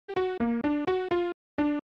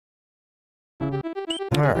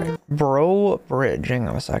Alright, Bro Bridge. Hang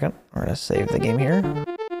on a second. We're gonna save the game here.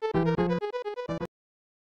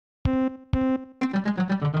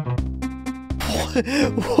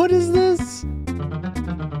 What is this?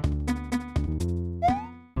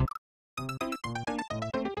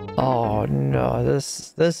 Oh no,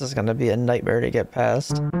 this is gonna be a nightmare to get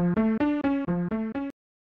past.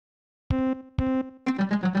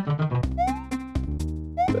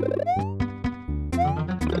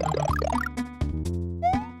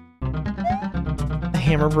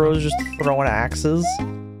 Hammer Bros just throwing axes.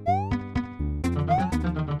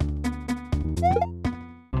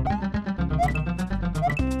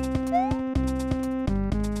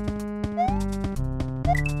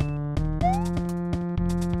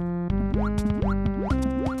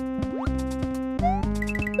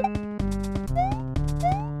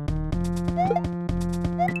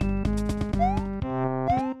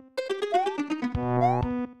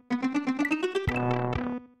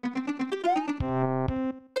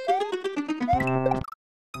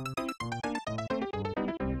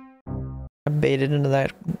 Baited into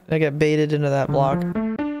that. I got baited into that block.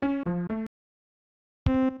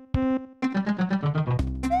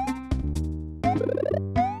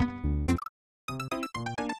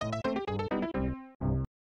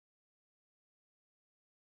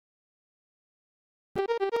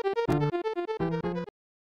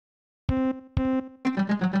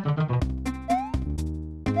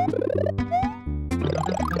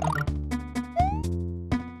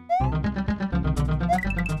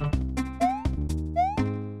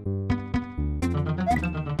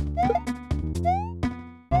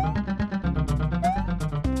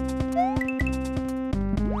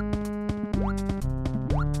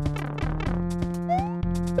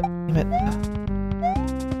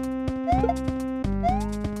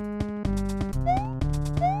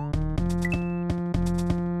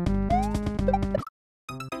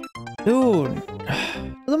 Dude,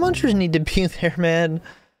 the munchers need to be there, man.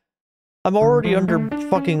 I'm already under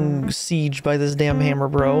fucking siege by this damn hammer,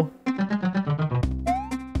 bro.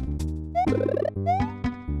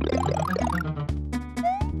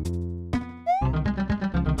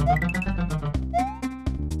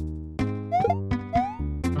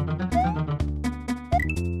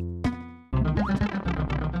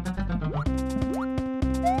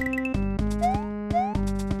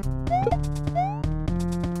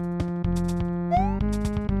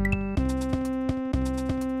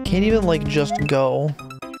 Can't even, like, just go.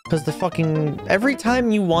 Because the fucking... Every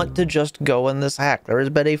time you want to just go in this hack, there has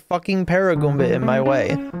been a fucking Paragoomba in my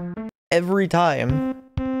way. Every time.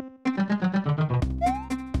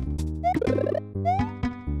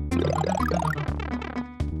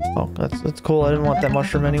 Oh, that's cool. I didn't want that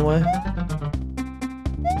mushroom anyway.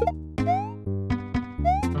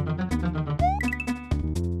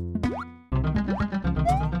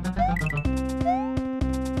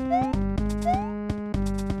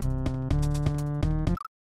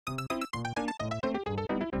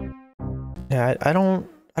 Yeah, I don't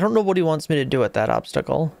know what he wants me to do at that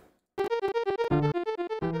obstacle.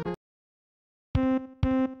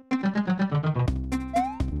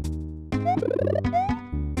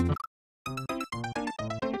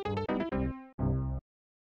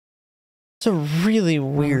 It's a really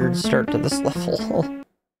weird start to this level.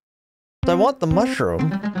 I want the mushroom,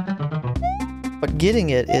 but getting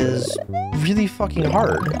it is really fucking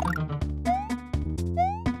hard.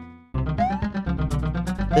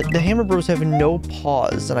 The Hammer Bros have no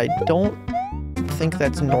pause, and I don't think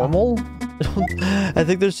that's normal. I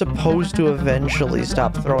think they're supposed to eventually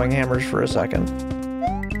stop throwing hammers for a second.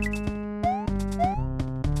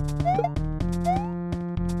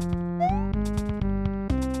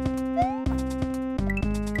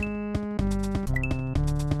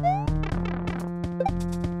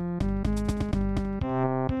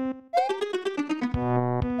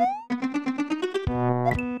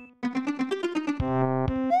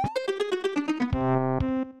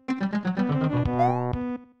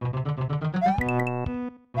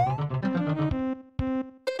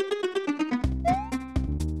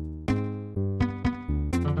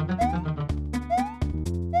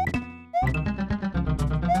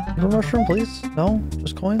 Mushroom, please? No?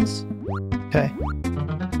 Just coins? Okay.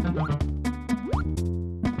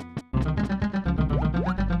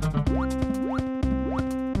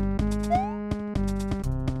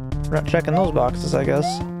 We're not checking those boxes, I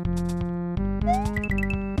guess.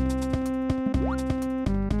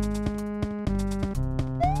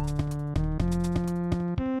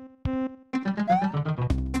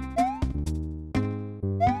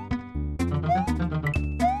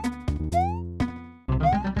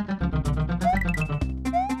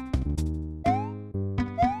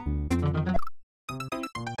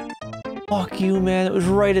 Fuck you, man. It was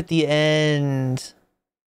right at the end. Does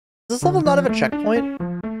this level not have a checkpoint?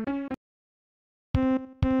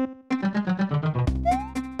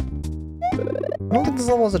 I don't think this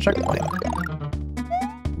level has a checkpoint.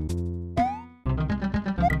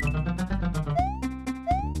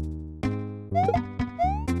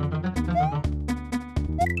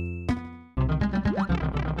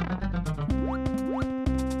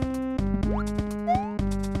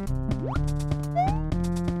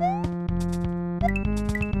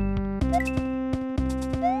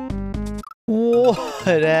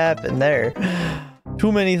 What happened there?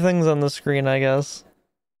 Too many things on the screen, I guess.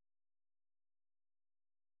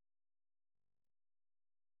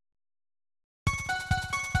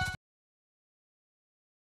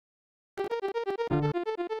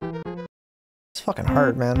 It's fucking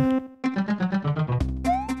hard, man.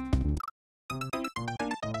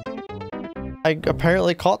 I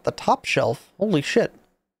apparently caught the top shelf. Holy shit.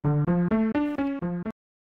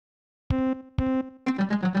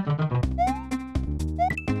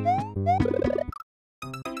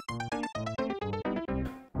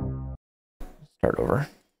 Start over.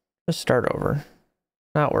 Just start over.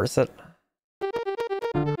 Not worth it.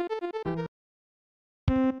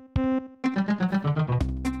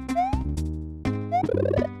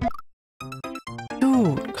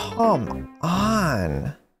 Dude, come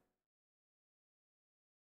on.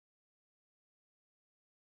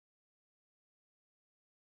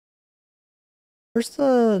 Where's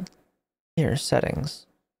the... Here, settings.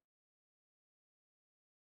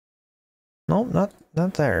 Nope, not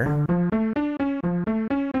there.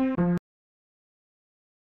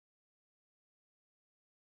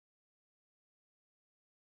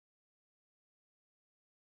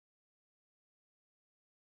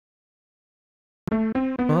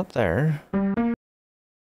 Not there.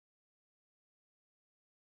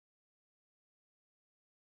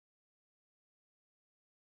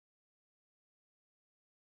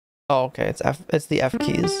 Oh, okay, it's the F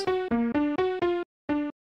keys.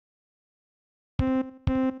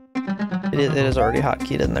 It is already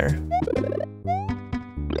hotkeyed in there.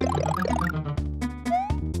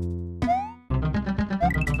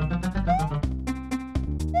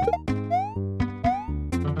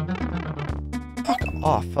 Fuck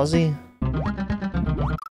off, Fuzzy.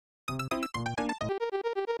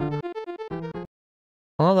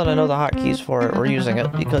 Well, now that I know the hotkeys for it, we're using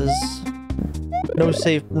it because no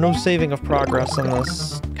saving of progress in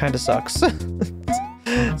this kind of sucks.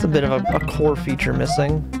 It's a bit of a core feature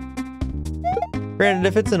missing. Granted,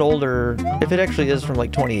 if it actually is from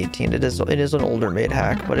like 2018, it is an older made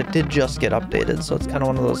hack, but it did just get updated, so it's kind of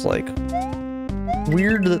one of those like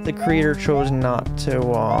weird that the creator chose not to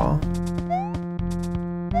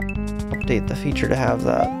update the feature to have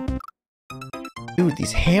that. Dude,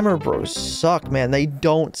 these Hammer Bros suck, man. They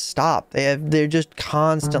don't stop. They're just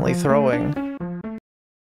constantly throwing.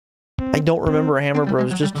 I don't remember Hammer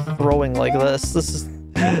Bros just throwing like this.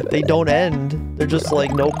 They don't end. They're just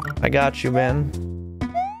like, nope, I got you, man.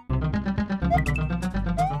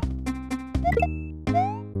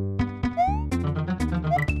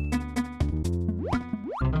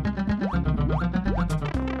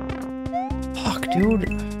 Fuck, dude.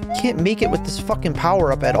 Can't make it with this fucking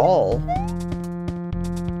power-up at all.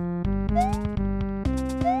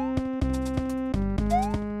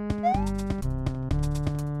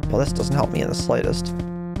 Well, this doesn't help me in the slightest.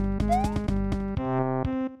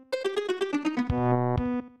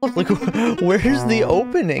 Look, where's the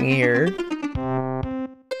opening here?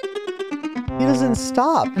 He doesn't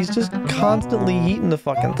stop. He's just constantly eating the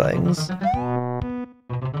fucking things.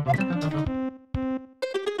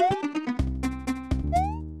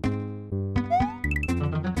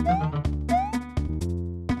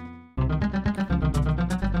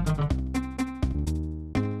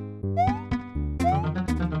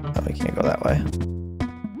 Oh, we can't go that way.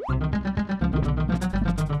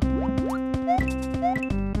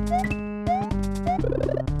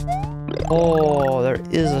 Oh, there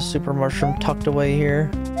is a super mushroom tucked away here.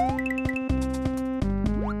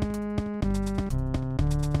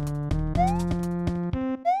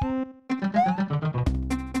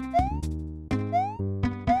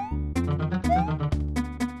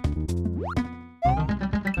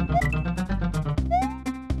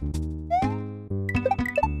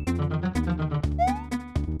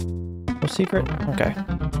 No secret? Okay.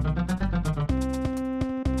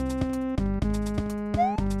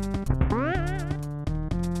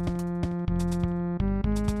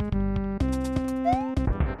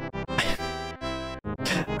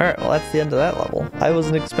 Alright, well that's the end of that level. I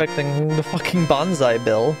wasn't expecting the fucking bonsai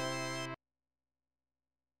bill.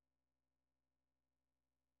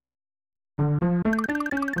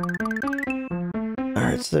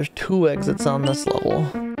 Alright, so there's 2 exits on this level.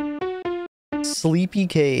 Sleepy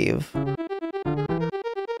Cave.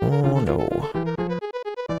 Oh no.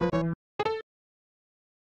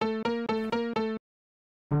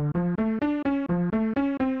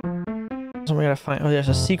 So we gotta find... Oh, there's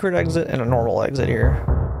a secret exit and a normal exit here.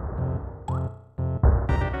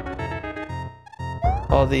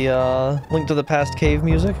 Oh, the Link to the Past cave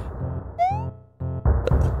music.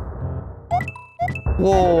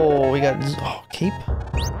 Whoa, we got... Oh, cape?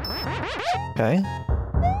 Okay.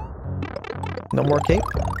 No more cape?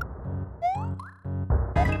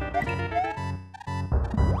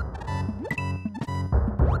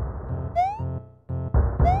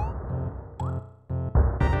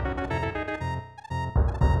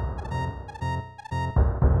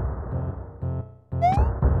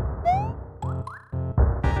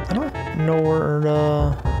 I don't know where,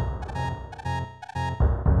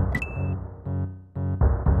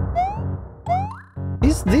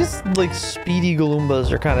 These like speedy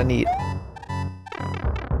Galoombas are kind of neat.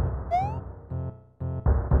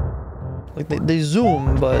 Like they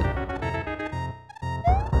zoom, but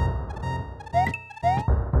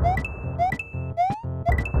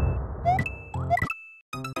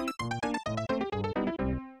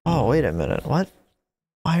oh wait a minute, what?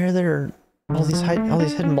 Why are there all these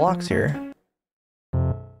hidden blocks here?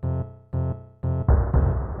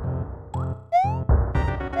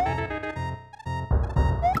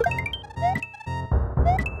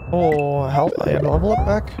 Oh, help, I gotta level up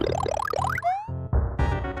back.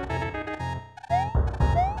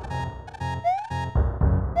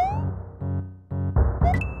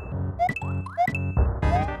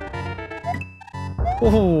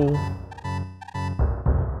 Oh.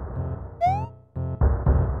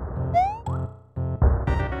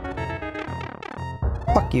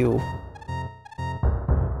 Fuck you.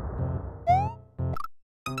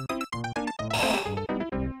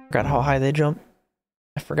 Forgot how high they jump.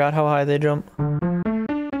 I forgot how high they jump.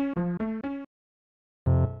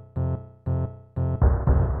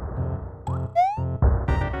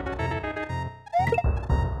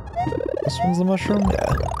 This one's the mushroom?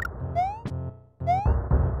 Yeah.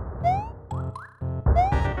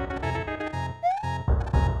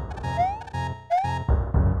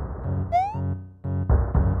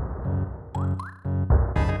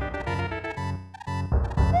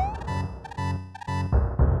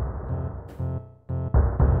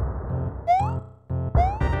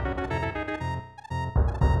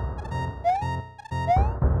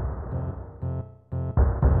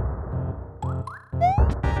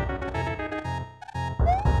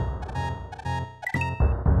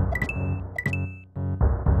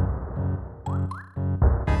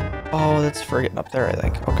 Oh, that's for getting up there, I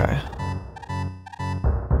think. Okay.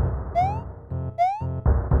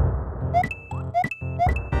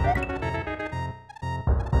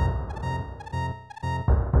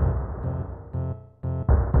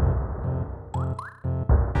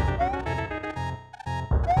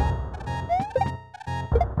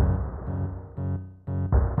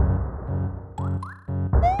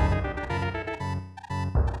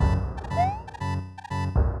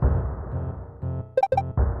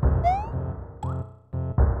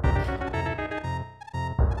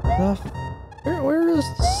 Where is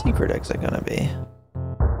the secret exit gonna be?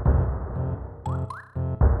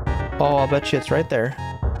 Oh, I'll bet you it's right there.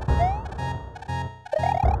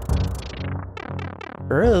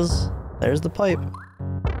 There is. There's the pipe.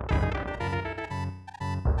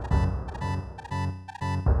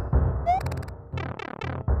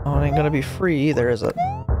 Oh, it ain't gonna be free either, is it?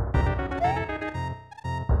 I'm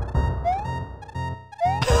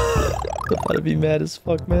about to be mad as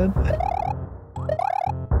fuck, man.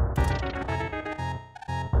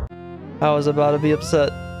 I was about to be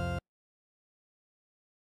upset.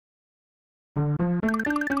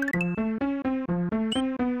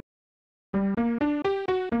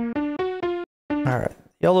 Alright.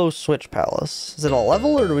 Yellow Switch Palace. Is it a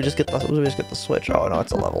level or do we just get the switch? Oh no,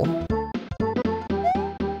 it's a level.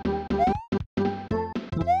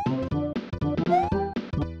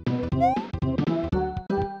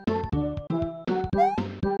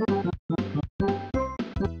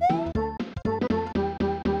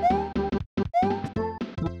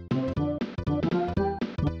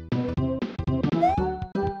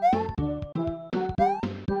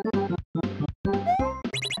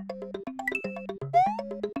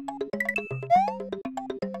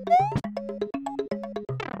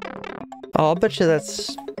 Oh, I'll bet you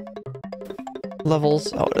that's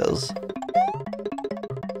levels. Oh, it is.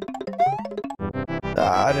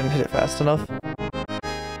 Ah, I didn't hit it fast enough.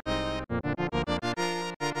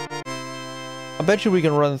 I bet you we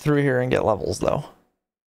can run through here and get levels, though.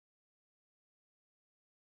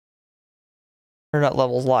 Or not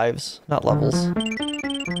levels, lives, not levels.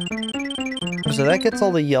 So that gets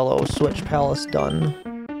all the yellow Switch Palace done.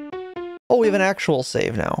 Oh, we have an actual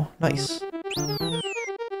save now. Nice.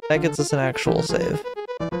 That gets us an actual save.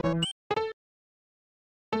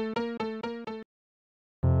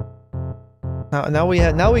 Now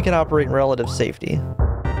we can operate in relative safety.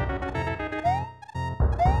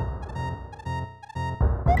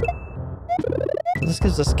 This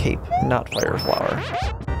gives us cape, not fire flower.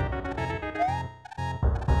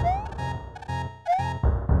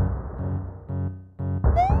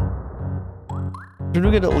 Should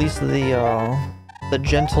we get at least the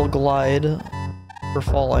gentle glide for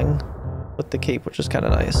falling with the cape, which is kind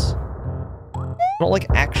of nice. I don't like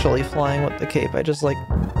actually flying with the cape.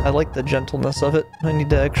 I like the gentleness of it. I need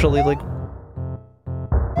to actually like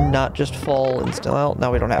not just fall instantly. Well,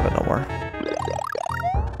 now we don't have it no more.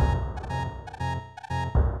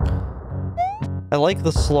 I like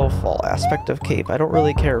the slow fall aspect of cape. I don't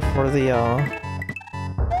really care for the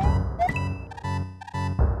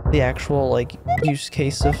actual like use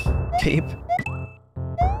case of cape.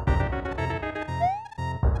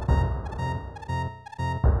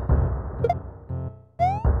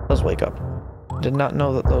 Those wake up. Did not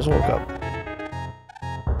know that those woke up.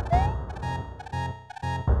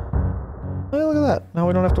 Hey, look at that. Now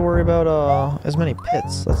we don't have to worry about as many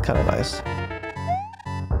pits. That's kind of nice.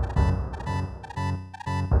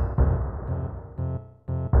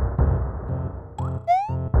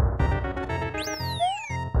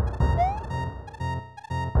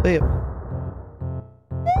 See ya.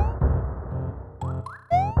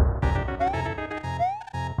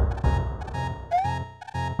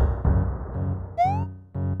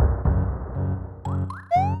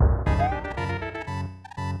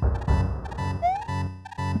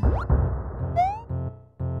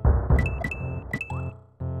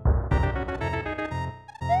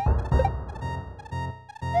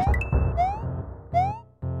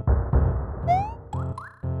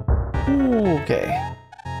 Okay.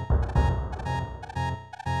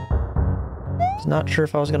 Not sure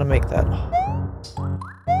if I was gonna make that.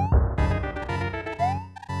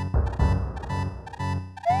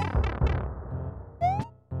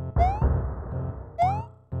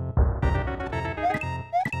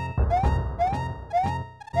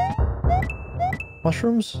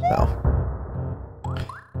 Mushrooms? No.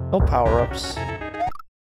 No power-ups.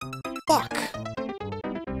 Fuck!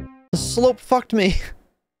 The slope fucked me!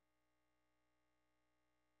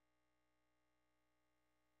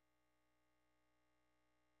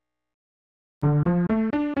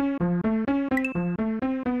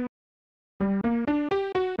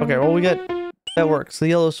 Okay, well we get... That works. The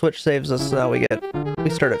yellow switch saves us, so now we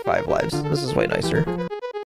start at 5 lives. This is way nicer.